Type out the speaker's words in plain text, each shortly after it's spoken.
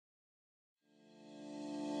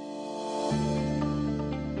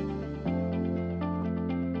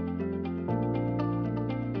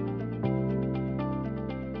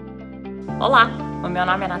Olá, o meu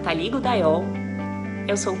nome é Nathalie Gudayol,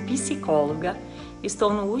 eu sou psicóloga,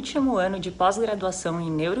 estou no último ano de pós-graduação em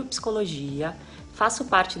neuropsicologia, faço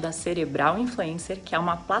parte da Cerebral Influencer, que é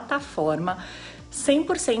uma plataforma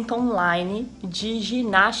 100% online de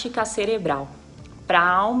ginástica cerebral, para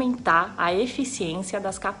aumentar a eficiência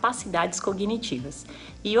das capacidades cognitivas.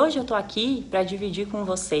 E hoje eu estou aqui para dividir com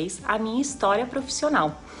vocês a minha história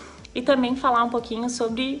profissional e também falar um pouquinho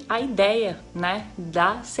sobre a ideia,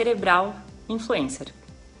 da Cerebral Influencer.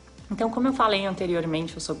 Então, como eu falei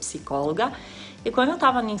anteriormente, eu sou psicóloga e quando eu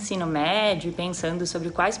estava no ensino médio pensando sobre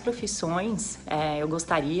quais profissões eu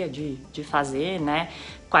gostaria de fazer,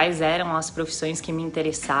 quais eram as profissões que me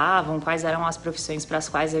interessavam, quais eram as profissões para as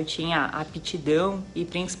quais eu tinha aptidão e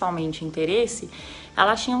principalmente interesse,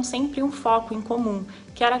 elas tinham sempre um foco em comum,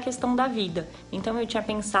 que era a questão da vida. Então eu tinha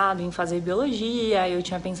pensado em fazer biologia, eu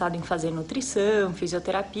tinha pensado em fazer nutrição,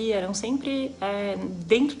 fisioterapia, eram sempre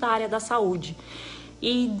dentro da área da saúde.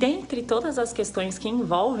 E dentre todas as questões que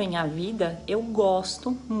envolvem a vida, eu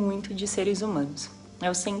gosto muito de seres humanos.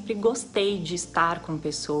 Eu sempre gostei de estar com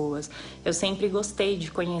pessoas, eu sempre gostei de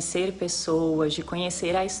conhecer pessoas, de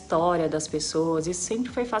conhecer a história das pessoas, isso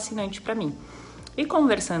sempre foi fascinante para mim. E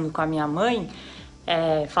conversando com a minha mãe,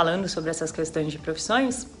 falando sobre essas questões de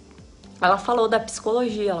profissões, ela falou da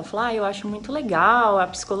psicologia, ela falou, eu acho muito legal a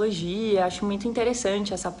psicologia, acho muito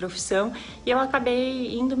interessante essa profissão, e eu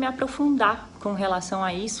acabei indo me aprofundar com relação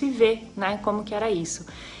a isso e ver, como que era isso.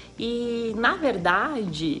 E, na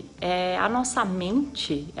verdade, a nossa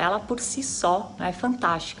mente, ela por si só é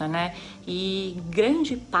fantástica, E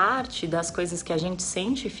grande parte das coisas que a gente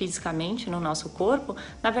sente fisicamente no nosso corpo,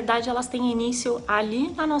 na verdade, elas têm início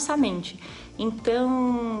ali na nossa mente.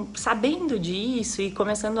 Então, sabendo disso e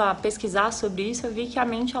começando a pesquisar sobre isso, eu vi que a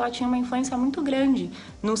mente ela tinha uma influência muito grande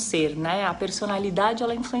no ser, A personalidade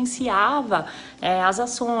ela influenciava as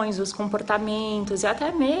ações, os comportamentos e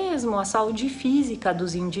até mesmo a saúde física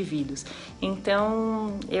dos indivíduos.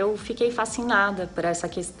 Então, eu fiquei fascinada por essa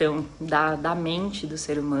questão da mente do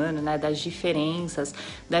ser humano, das diferenças,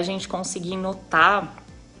 da gente conseguir notar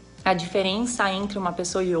a diferença entre uma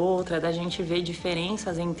pessoa e outra, da gente ver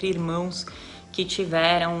diferenças entre irmãos que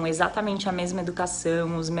tiveram exatamente a mesma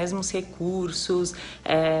educação, os mesmos recursos,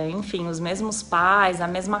 enfim, os mesmos pais, a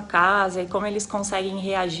mesma casa, e como eles conseguem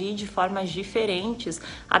reagir de formas diferentes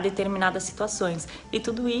a determinadas situações. E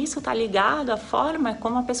tudo isso está ligado à forma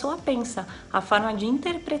como a pessoa pensa, a forma de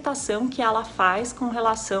interpretação que ela faz com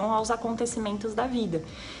relação aos acontecimentos da vida.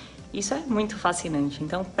 Isso é muito fascinante.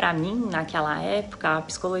 Então, para mim, naquela época, a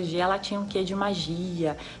psicologia ela tinha um quê de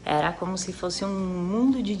magia. Era como se fosse um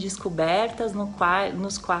mundo de descobertas no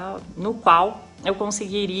qual eu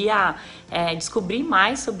conseguiria descobrir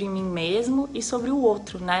mais sobre mim mesmo e sobre o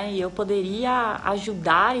outro, E eu poderia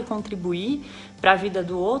ajudar e contribuir para a vida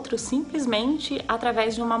do outro simplesmente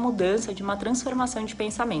através de uma mudança, de uma transformação de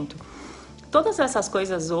pensamento. Todas essas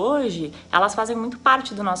coisas hoje, elas fazem muito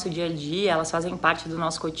parte do nosso dia a dia, elas fazem parte do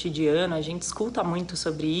nosso cotidiano, a gente escuta muito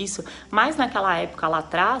sobre isso, mas naquela época lá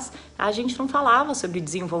atrás, a gente não falava sobre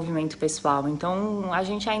desenvolvimento pessoal, então a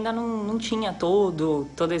gente ainda não tinha todo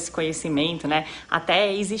esse conhecimento,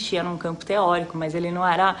 Até existia num campo teórico, mas ele não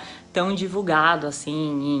era tão divulgado assim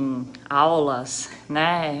em aulas,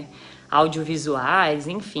 audiovisuais,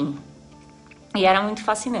 enfim. E era muito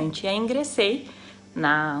fascinante. E aí ingressei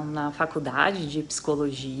na faculdade de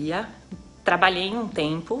psicologia, trabalhei um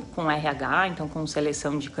tempo com RH, então com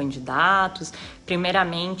seleção de candidatos,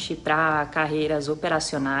 primeiramente para carreiras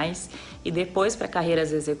operacionais e depois para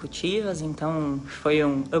carreiras executivas, então foi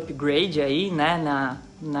um upgrade aí, na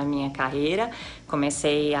minha carreira.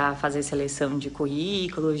 Comecei a fazer seleção de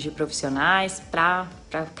currículos, de profissionais para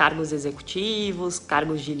cargos executivos,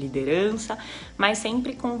 cargos de liderança, mas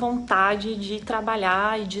sempre com vontade de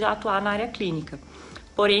trabalhar e de atuar na área clínica.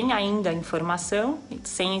 Porém, ainda em formação,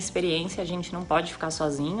 sem experiência, a gente não pode ficar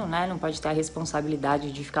sozinho, Não pode ter a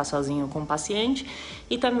responsabilidade de ficar sozinho com o paciente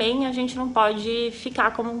e também a gente não pode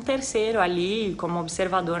ficar como um terceiro ali, como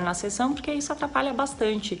observador na sessão, porque isso atrapalha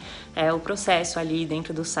bastante o processo ali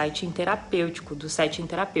dentro do setting terapêutico,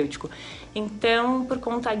 Então, por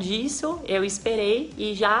conta disso, eu esperei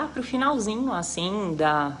e já para o finalzinho, assim,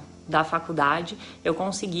 da faculdade, eu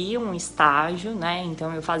consegui um estágio,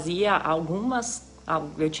 Então,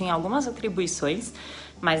 eu tinha algumas atribuições,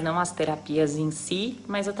 mas não as terapias em si,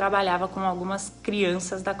 mas eu trabalhava com algumas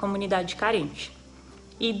crianças da comunidade carente.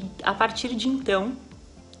 E a partir de então,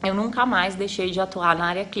 eu nunca mais deixei de atuar na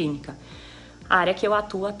área clínica. a área que eu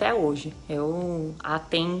atuo até hoje. Eu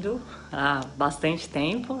atendo há bastante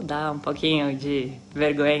tempo, dá um pouquinho de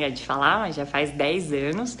vergonha de falar, mas já faz 10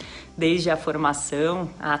 anos, desde a formação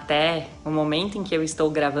até o momento em que eu estou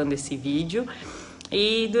gravando esse vídeo.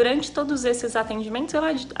 E durante todos esses atendimentos eu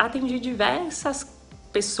atendi diversas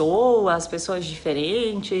pessoas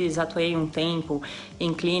diferentes, atuei um tempo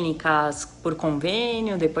em clínicas por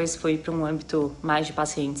convênio, depois fui para um âmbito mais de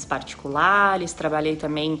pacientes particulares, trabalhei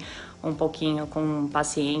também um pouquinho com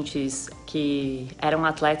pacientes que eram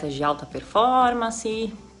atletas de alta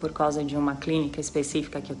performance, por causa de uma clínica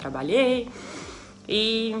específica que eu trabalhei,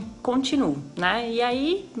 e continuo, né? E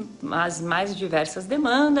aí, as mais diversas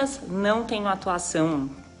demandas, não tenho atuação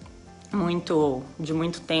de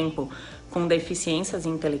muito tempo com deficiências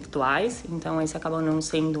intelectuais, então esse acabou não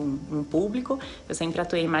sendo um público. Eu sempre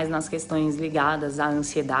atuei mais nas questões ligadas à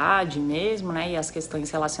ansiedade mesmo, né, e as questões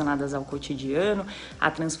relacionadas ao cotidiano, à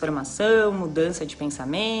transformação, mudança de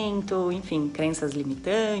pensamento, enfim, crenças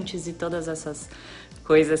limitantes e todas essas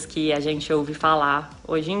coisas que a gente ouve falar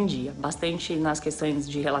hoje em dia. Bastante nas questões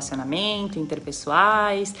de relacionamento,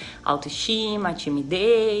 interpessoais, autoestima,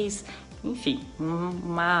 timidez, enfim,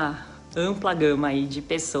 uma ampla gama aí de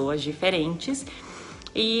pessoas diferentes.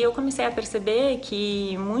 E eu comecei a perceber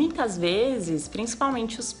que muitas vezes,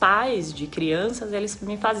 principalmente os pais de crianças, eles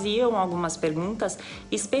me faziam algumas perguntas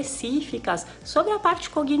específicas sobre a parte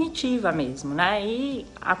cognitiva mesmo, né? E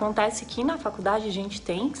acontece que na faculdade a gente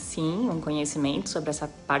tem sim um conhecimento sobre essa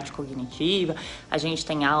parte cognitiva, a gente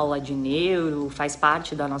tem aula de neuro, faz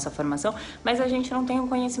parte da nossa formação, mas a gente não tem um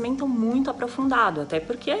conhecimento muito aprofundado, até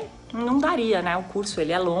porque não daria, né? O curso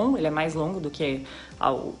ele é longo, ele é mais longo do que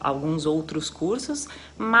alguns outros cursos,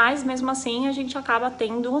 mas mesmo assim a gente acaba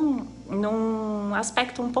tendo um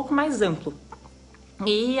aspecto um pouco mais amplo.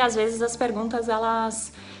 E às vezes as perguntas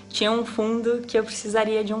elas tinham um fundo que eu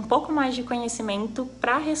precisaria de um pouco mais de conhecimento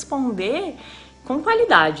para responder com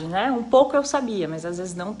qualidade, né? Um pouco eu sabia, mas às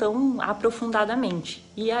vezes não tão aprofundadamente.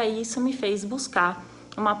 E aí isso me fez buscar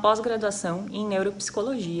uma pós-graduação em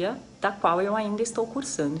neuropsicologia, da qual eu ainda estou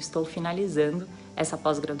cursando, estou finalizando essa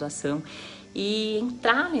pós-graduação. E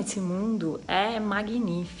entrar nesse mundo é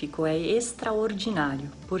magnífico, é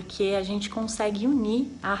extraordinário, porque a gente consegue unir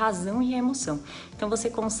a razão e a emoção. Então você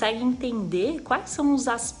consegue entender quais são os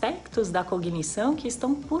aspectos da cognição que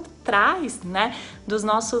estão por trás, né, dos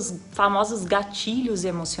nossos famosos gatilhos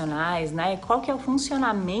emocionais, né? Qual que é o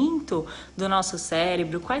funcionamento do nosso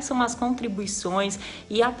cérebro, quais são as contribuições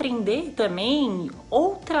e aprender também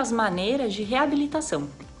outras maneiras de reabilitação.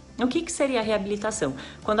 O que seria a reabilitação?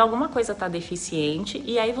 Quando alguma coisa está deficiente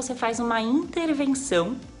e aí você faz uma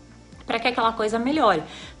intervenção para que aquela coisa melhore,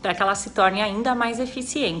 para que ela se torne ainda mais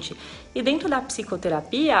eficiente. E dentro da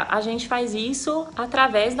psicoterapia, a gente faz isso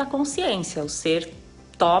através da consciência. O ser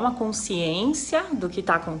toma consciência do que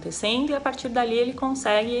está acontecendo e a partir dali ele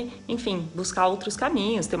consegue, enfim, buscar outros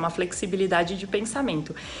caminhos, ter uma flexibilidade de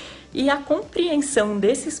pensamento. E a compreensão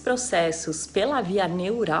desses processos pela via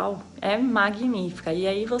neural é magnífica. E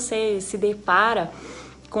aí você se depara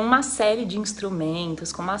com uma série de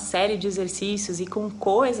instrumentos, com uma série de exercícios e com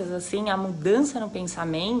coisas assim, a mudança no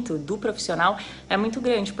pensamento do profissional é muito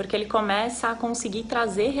grande, porque ele começa a conseguir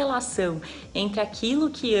trazer relação entre aquilo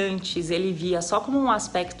que antes ele via só como um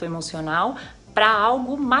aspecto emocional para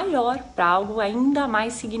algo maior, para algo ainda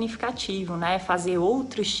mais significativo, né? Fazer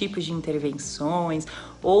outros tipos de intervenções,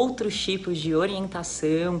 outros tipos de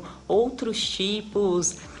orientação, outros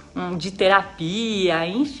tipos de terapia,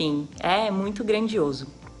 enfim, é muito grandioso.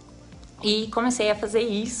 E comecei a fazer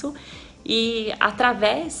isso e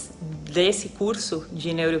através desse curso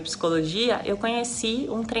de neuropsicologia eu conheci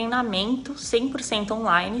um treinamento 100%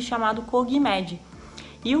 online chamado Cogmed.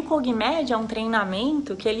 E o Cogmed é um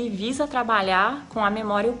treinamento que ele visa trabalhar com a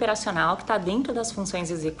memória operacional que está dentro das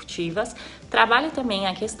funções executivas, trabalha também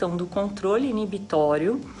a questão do controle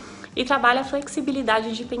inibitório e trabalha a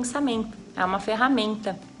flexibilidade de pensamento. É uma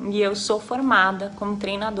ferramenta e eu sou formada como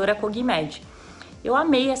treinadora Cogmed. Eu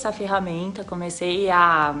amei essa ferramenta, comecei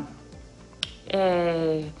a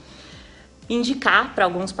indicar para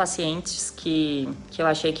alguns pacientes que eu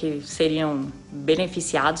achei que seriam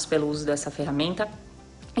beneficiados pelo uso dessa ferramenta.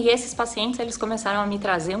 E esses pacientes, eles começaram a me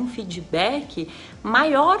trazer um feedback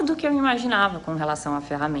maior do que eu imaginava com relação à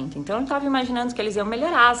ferramenta. Então, eu estava imaginando que eles iam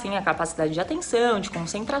melhorar, assim, a capacidade de atenção, de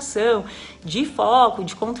concentração, de foco,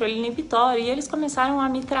 de controle inibitório. E eles começaram a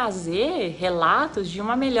me trazer relatos de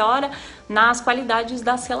uma melhora nas qualidades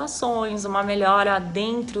das relações, uma melhora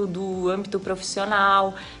dentro do âmbito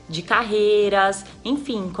profissional, de carreiras,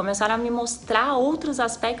 enfim, começaram a me mostrar outros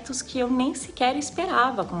aspectos que eu nem sequer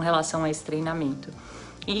esperava com relação a esse treinamento.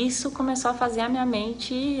 E isso começou a fazer a minha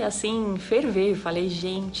mente, assim, ferver. Eu falei,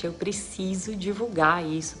 gente, eu preciso divulgar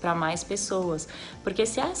isso para mais pessoas. Porque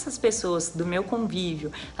se essas pessoas do meu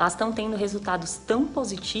convívio, elas estão tendo resultados tão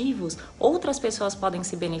positivos, outras pessoas podem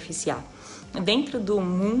se beneficiar. Dentro do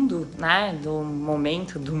mundo, né, do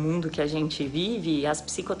momento do mundo que a gente vive, as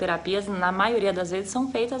psicoterapias, na maioria das vezes,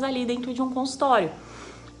 são feitas ali dentro de um consultório.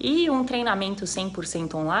 E um treinamento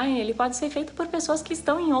 100% online, ele pode ser feito por pessoas que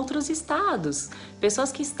estão em outros estados,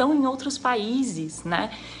 pessoas que estão em outros países, né?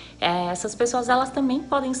 Essas pessoas, elas também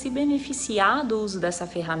podem se beneficiar do uso dessa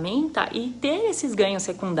ferramenta e ter esses ganhos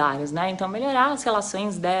secundários, né? Então, melhorar as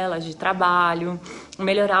relações delas de trabalho,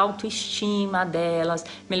 melhorar a autoestima delas,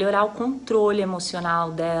 melhorar o controle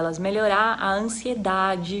emocional delas, melhorar a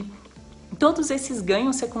ansiedade. Todos esses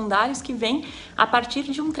ganhos secundários que vêm a partir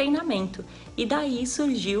de um treinamento. E daí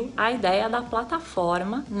surgiu a ideia da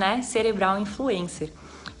plataforma, né, Cerebral Influencer.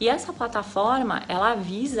 E essa plataforma, ela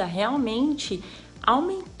visa realmente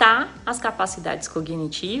aumentar as capacidades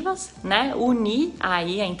cognitivas, né? Unir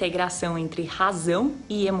aí a integração entre razão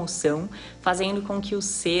e emoção, fazendo com que o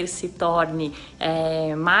ser se torne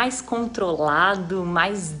mais controlado,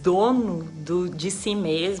 mais dono de si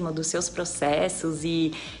mesmo, dos seus processos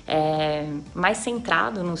e mais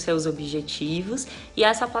centrado nos seus objetivos. E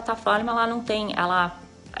essa plataforma, ela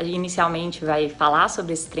inicialmente vai falar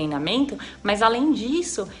sobre esse treinamento, mas além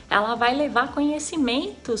disso, ela vai levar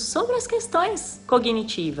conhecimento sobre as questões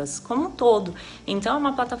cognitivas como um todo. Então, é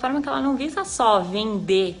uma plataforma que ela não visa só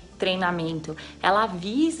vender treinamento, ela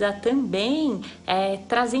visa também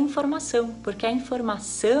trazer informação, porque a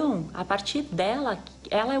informação, a partir dela,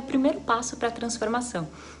 ela é o primeiro passo para a transformação.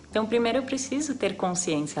 Então, primeiro eu preciso ter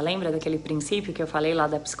consciência. Lembra daquele princípio que eu falei lá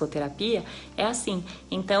da psicoterapia? É assim.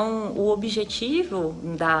 Então, o objetivo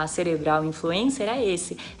da Cerebral Influencer é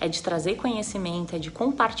esse. É de trazer conhecimento, é de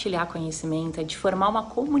compartilhar conhecimento, é de formar uma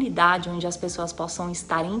comunidade onde as pessoas possam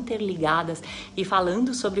estar interligadas e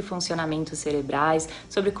falando sobre funcionamentos cerebrais,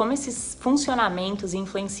 sobre como esses funcionamentos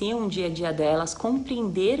influenciam o dia a dia delas,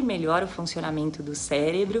 compreender melhor o funcionamento do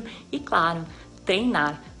cérebro e, claro,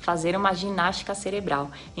 treinar, fazer uma ginástica cerebral.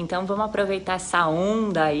 Então vamos aproveitar essa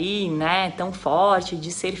onda aí, né, tão forte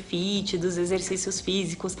de ser fit, dos exercícios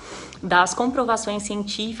físicos, das comprovações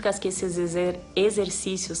científicas que esses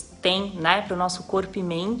exercícios têm, né, para o nosso corpo e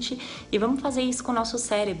mente, e vamos fazer isso com o nosso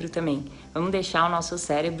cérebro também. Vamos deixar o nosso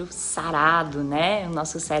cérebro sarado, né, o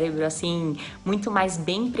nosso cérebro assim muito mais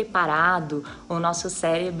bem preparado, o nosso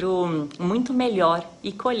cérebro muito melhor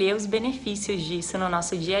e colher os benefícios disso no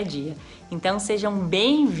nosso dia a dia. Então sejam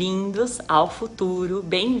bem-vindos ao futuro,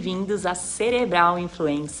 bem-vindos à Cerebral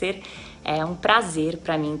Influencer. É um prazer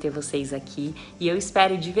para mim ter vocês aqui e eu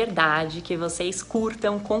espero de verdade que vocês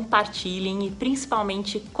curtam, compartilhem e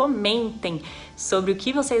principalmente comentem sobre o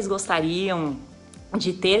que vocês gostariam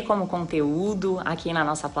de ter como conteúdo aqui na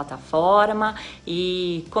nossa plataforma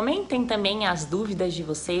e comentem também as dúvidas de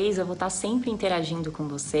vocês. Eu vou estar sempre interagindo com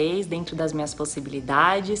vocês dentro das minhas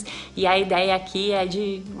possibilidades e a ideia aqui é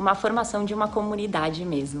de uma formação de uma comunidade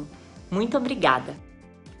mesmo. Muito obrigada!